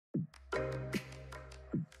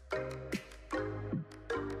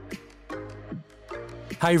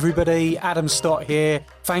Hey everybody, Adam Stott here.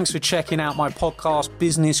 Thanks for checking out my podcast,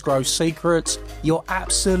 Business Growth Secrets. You're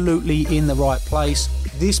absolutely in the right place.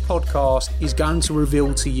 This podcast is going to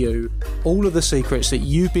reveal to you all of the secrets that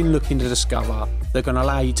you've been looking to discover that are going to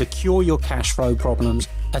allow you to cure your cash flow problems,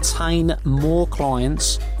 attain more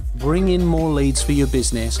clients, bring in more leads for your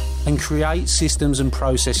business, and create systems and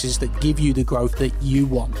processes that give you the growth that you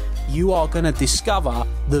want. You are going to discover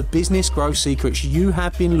the business growth secrets you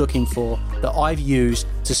have been looking for that I've used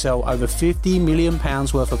to sell over £50 million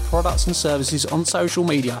worth of products and services on social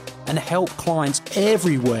media and help clients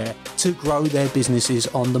everywhere to grow their businesses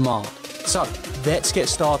on demand. So let's get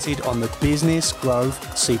started on the Business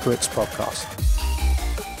Growth Secrets podcast.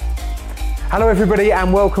 Hello everybody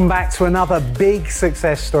and welcome back to another big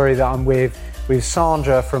success story that I'm with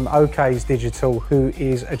Sandra from OK's Digital, who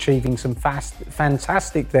is achieving some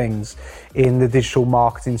fantastic things in the digital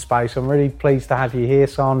marketing space. I'm really pleased to have you here,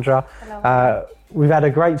 Sandra. Hello. We've had a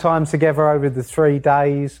great time together over the 3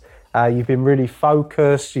 days. You've been really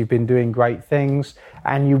focused, you've been doing great things,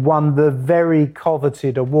 and you won the very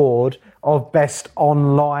coveted award of Best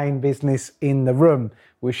Online Business in the Room,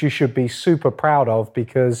 which you should be super proud of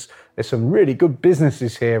because there's some really good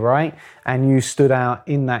businesses here, right? And you stood out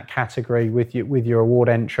in that category with your award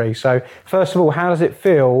entry. So first of all, how does it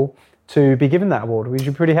feel to be given that award? Was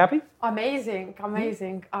you pretty happy? Amazing.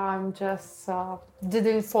 I'm just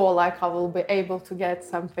didn't feel like I will be able to get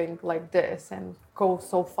something like this and go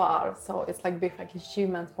so far. So it's like big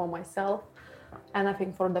achievement for myself. And I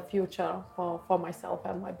think for the future, for myself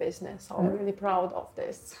and my business. So I'm really proud of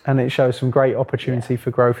this. And it shows some great opportunity for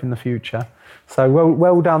growth in the future. So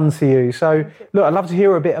well done to you. So look, I'd love to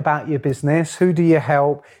hear a bit about your business. Who do you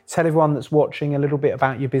help? Tell everyone that's watching a little bit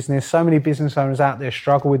about your business. So many business owners out there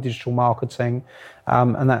struggle with digital marketing,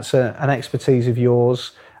 and that's an expertise of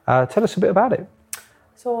yours. Tell us a bit about it.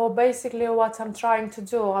 So basically what I'm trying to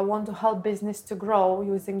do, I want to help business to grow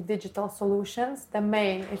using digital solutions. The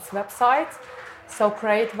main is website. So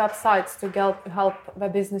create websites to help the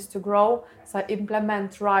business to grow. So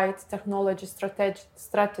implement right technology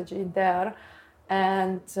strategy there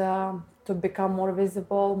and to become more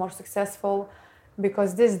visible, more successful.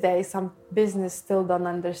 Because these days some business still don't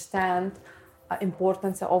understand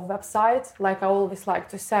importance of website. Like I always like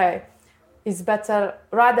to say, it's better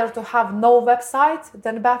rather to have no website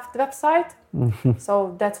than bad website. Mm-hmm.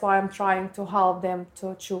 So that's why I'm trying to help them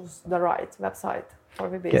to choose the right website for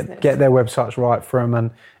the business. Get their websites right for them. And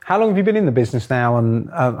how long have you been in the business now? And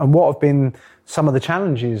what have been some of the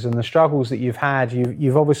challenges and the struggles that you've had?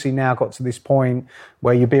 You've obviously now got to this point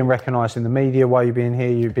where you're being recognised in the media. While you're being here,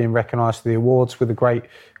 you're being recognised for the awards with the great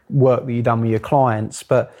work that you've done with your clients.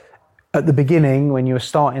 But at the beginning, when you were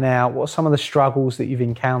starting out, what are some of the struggles that you've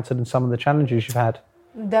encountered and some of the challenges you've had?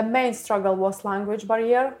 The main struggle was language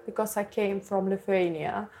barrier because I came from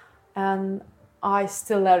Lithuania and I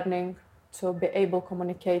still learning to be able to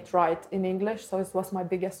communicate right in English. So it was my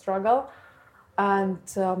biggest struggle and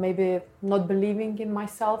maybe not believing in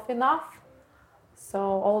myself enough. So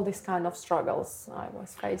all these kind of struggles I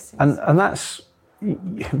was facing. And that's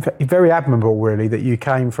very admirable, really, that you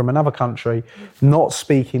came from another country not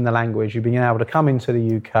speaking the language. You've been able to come into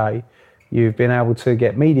the UK, you've been able to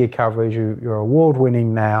get media coverage, you're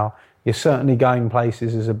award-winning now, you're certainly going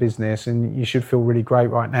places as a business, and you should feel really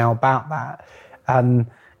great right now about that. And,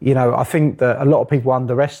 you know, I think that a lot of people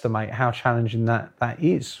underestimate how challenging that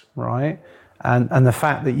is, right? And the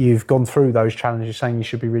fact that you've gone through those challenges, saying you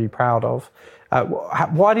should be really proud of.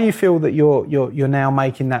 Why do you feel that you're now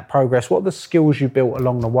making that progress? What are the skills you built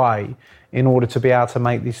along the way in order to be able to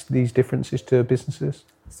make these differences to businesses?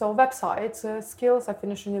 So website skills, I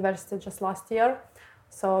finished university just last year.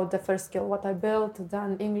 So the first skill what I built,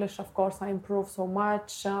 then English, of course, I improved so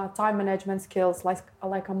much. Time management skills,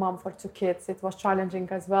 like a mom for 2 kids, it was challenging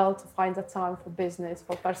as well to find the time for business,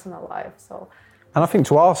 for personal life. And I think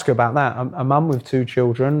to ask about that, a mum with 2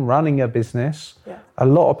 children, running a business, a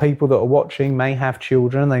lot of people that are watching may have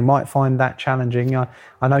children, they might find that challenging.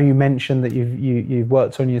 I know you mentioned that you've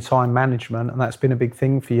worked on your time management and that's been a big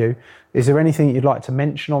thing for you. Is there anything you'd like to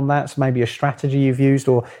mention on that? So maybe a strategy you've used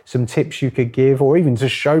or some tips you could give or even to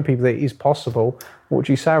show people that it is possible. What would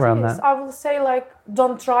you say around that? I will say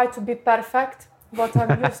don't try to be perfect, but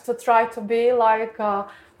I'm used to try to be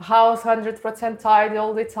house 100% tidy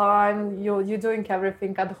all the time. You're doing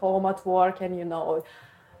everything at home, at work, and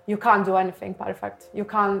you can't do anything perfect. You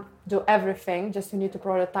can't do everything. Just you need to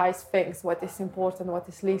prioritize things. What is important, what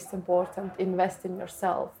is least important. Invest in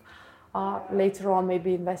yourself. Later on,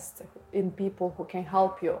 maybe invest in people who can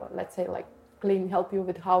help you. Let's say help you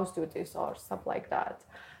with house duties or stuff like that.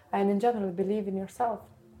 And in general, believe in yourself.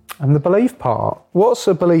 And the belief part, what's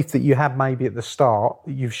a belief that you had maybe at the start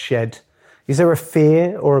that you've shed? Is there a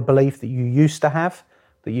fear or a belief that you used to have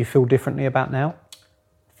that you feel differently about now?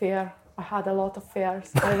 Fear. I had a lot of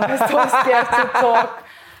fears. I was so scared to talk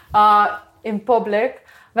in public.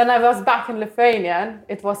 When I was back in Lithuania,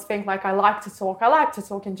 it was thing like I like to talk. I like to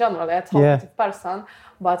talk in general, a talkative person,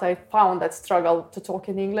 but I found that struggle to talk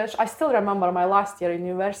in English. I still remember my last year in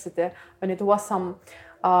university when it was some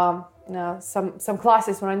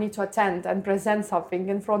classes where I need to attend and present something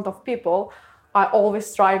in front of people. I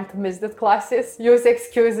always trying to miss the classes, use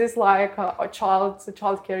excuses like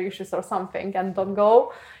childcare issues or something, and don't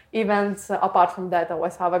go. Even apart from that, I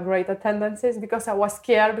always have a great attendances because I was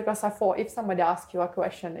scared, because I thought if somebody asks you a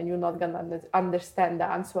question and you're not gonna understand the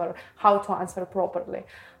answer, how to answer properly.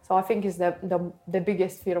 So I think it's the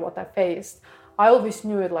biggest fear what I faced. I always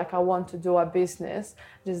knew it, like I want to do a business,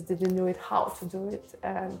 just didn't know it how to do it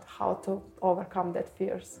and how to overcome that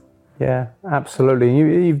fears. Yeah, absolutely.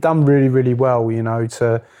 You've done really, really well, you know,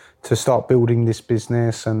 to start building this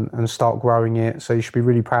business and start growing it. So you should be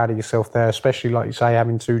really proud of yourself there, especially like you say,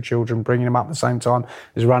 having 2 children, bringing them up at the same time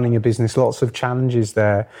as running a business. Lots of challenges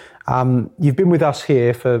there. You've been with us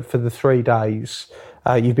here for the 3 days.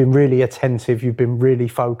 You've been really attentive. You've been really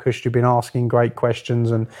focused. You've been asking great questions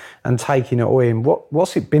and taking it all in.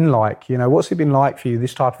 What's it been like? You know, what's it been like for you,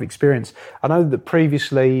 this type of experience? I know that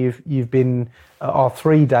previously you've been at our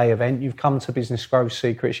 3-day event. You've come to Business Growth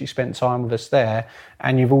Secrets. You spent time with us there,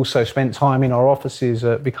 and you've also spent time in our offices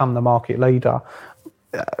at Become the Market Leader.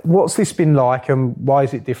 What's this been like, and why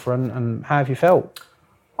is it different, and how have you felt?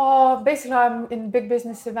 Basically, I'm in big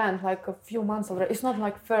business event like a few months already. It's not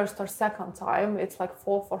like first or second time. It's like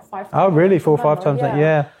 4 or 5 times. Oh, really? 4 or 5 times?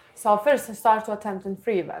 Yeah. So first I started to attend in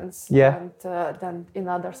 3 events. Yeah. And then in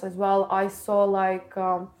others as well. I saw like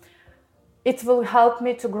it will help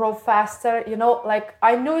me to grow faster. You know, like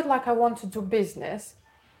I knew it like I want to do business,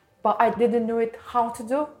 but I didn't know it how to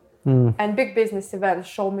do. And big business events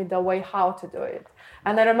show me the way how to do it.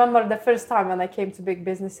 And I remember the first time when I came to big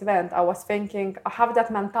business event, I was thinking, I have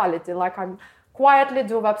that mentality, like I'm quietly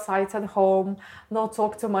do websites at home, not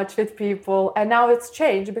talk too much with people. And now it's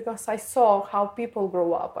changed because I saw how people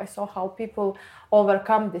grow up. I saw how people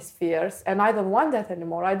overcome these fears. And I don't want that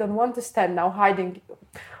anymore. I don't want to stand now hiding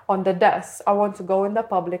on the desk. I want to go in the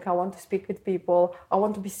public. I want to speak with people. I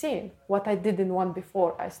want to be seen. What I didn't want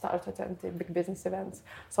before I started attending big business events.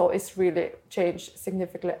 So it's really changed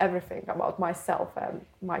significantly everything about myself and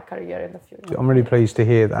my career in the future. I'm really pleased to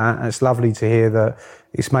hear that. And it's lovely to hear that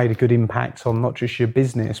it's made a good impact on not just your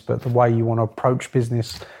business, but the way you want to approach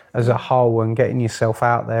business as a whole and getting yourself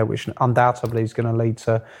out there, which undoubtedly is going to lead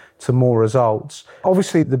to more results.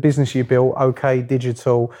 Obviously, the business you built, OK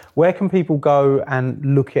Digital, where can people go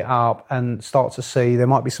and look it up and start to see? There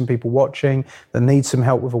might be some people watching that need some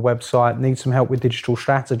help with a website, need some help with digital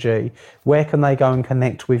strategy. Where can they go and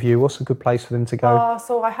connect with you? What's a good place for them to go?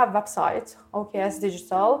 So I have website, OKS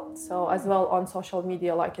Digital, so as well on social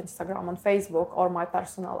media like Instagram and Facebook, or my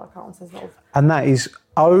personal accounts as well. And that is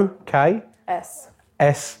OKS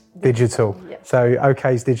Digital. Yes. So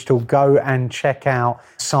OK's Digital. Go and check out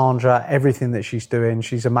Sandra, everything that she's doing.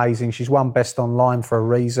 She's amazing. She's won Best Online for a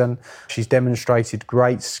reason. She's demonstrated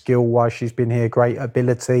great skill while she's been here, great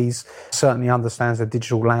abilities, certainly understands the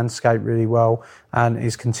digital landscape really well and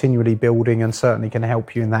is continually building and certainly can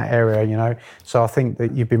help you in that area, you know. So I think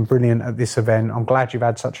that you've been brilliant at this event. I'm glad you've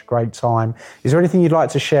had such a great time. Is there anything you'd like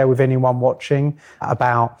to share with anyone watching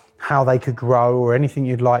about how they could grow, or anything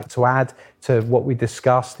you'd like to add to what we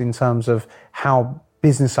discussed in terms of how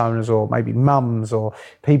business owners or maybe mums or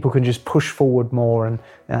people can just push forward more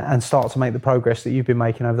and start to make the progress that you've been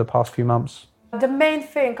making over the past few months? The main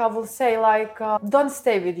thing I will say, like, don't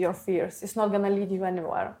stay with your fears. It's not going to lead you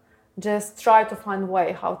anywhere. Just try to find a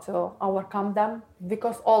way how to overcome them,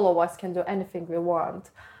 because all of us can do anything we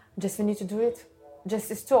want. Just we need to do it.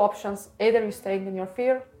 Just it's 2 options. Either you're staying in your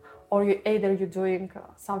fear, or you're doing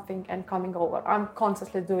something and coming over. I'm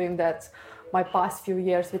constantly doing that my past few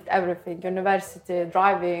years with everything, university,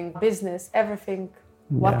 driving, business, everything,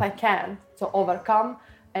 what I can to overcome.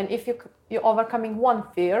 And if you're overcoming one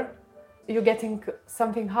fear, you're getting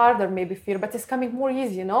something harder, maybe fear, but it's coming more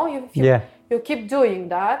easy, you know? You keep doing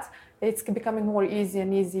that, it's becoming more easy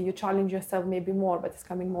and easy. You challenge yourself maybe more, but it's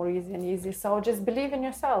coming more easy and easy. So just believe in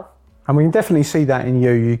yourself. And we can definitely see that in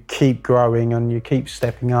you. You keep growing and you keep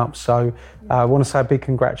stepping up. So I want to say a big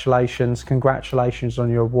congratulations. Congratulations on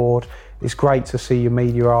your award. It's great to see your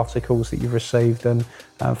media articles that you've received, and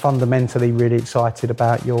fundamentally really excited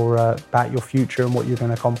about your future and what you're going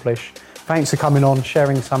to accomplish. Thanks for coming on,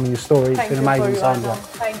 sharing some of your story. It's been amazing, Sandra.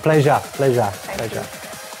 Pleasure. Pleasure. Thank you.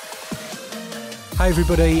 Hey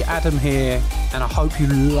everybody, Adam here, and I hope you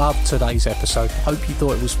loved today's episode. Hope you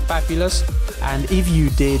thought it was fabulous, and if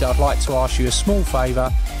you did, I'd like to ask you a small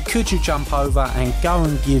favour. Could you jump over and go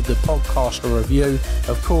and give the podcast a review?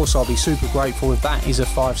 Of course, I'll be super grateful if that is a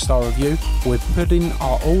 5-star review. We're putting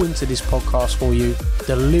our all into this podcast for you,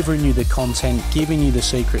 delivering you the content, giving you the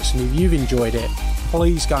secrets, and if you've enjoyed it,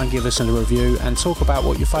 please go and give us a review and talk about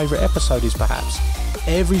what your favourite episode is perhaps.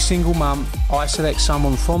 Every single month, I select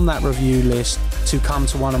someone from that review list to come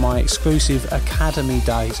to one of my exclusive Academy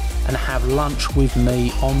days and have lunch with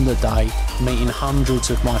me on the day, meeting hundreds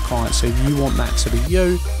of my clients. So if you want that to be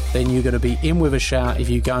you, then you're going to be in with a shout if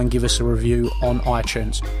you go and give us a review on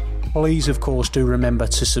iTunes. Please, of course, do remember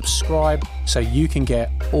to subscribe so you can get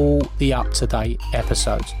all the up-to-date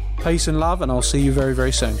episodes. Peace and love, and I'll see you very,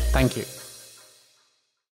 very soon. Thank you.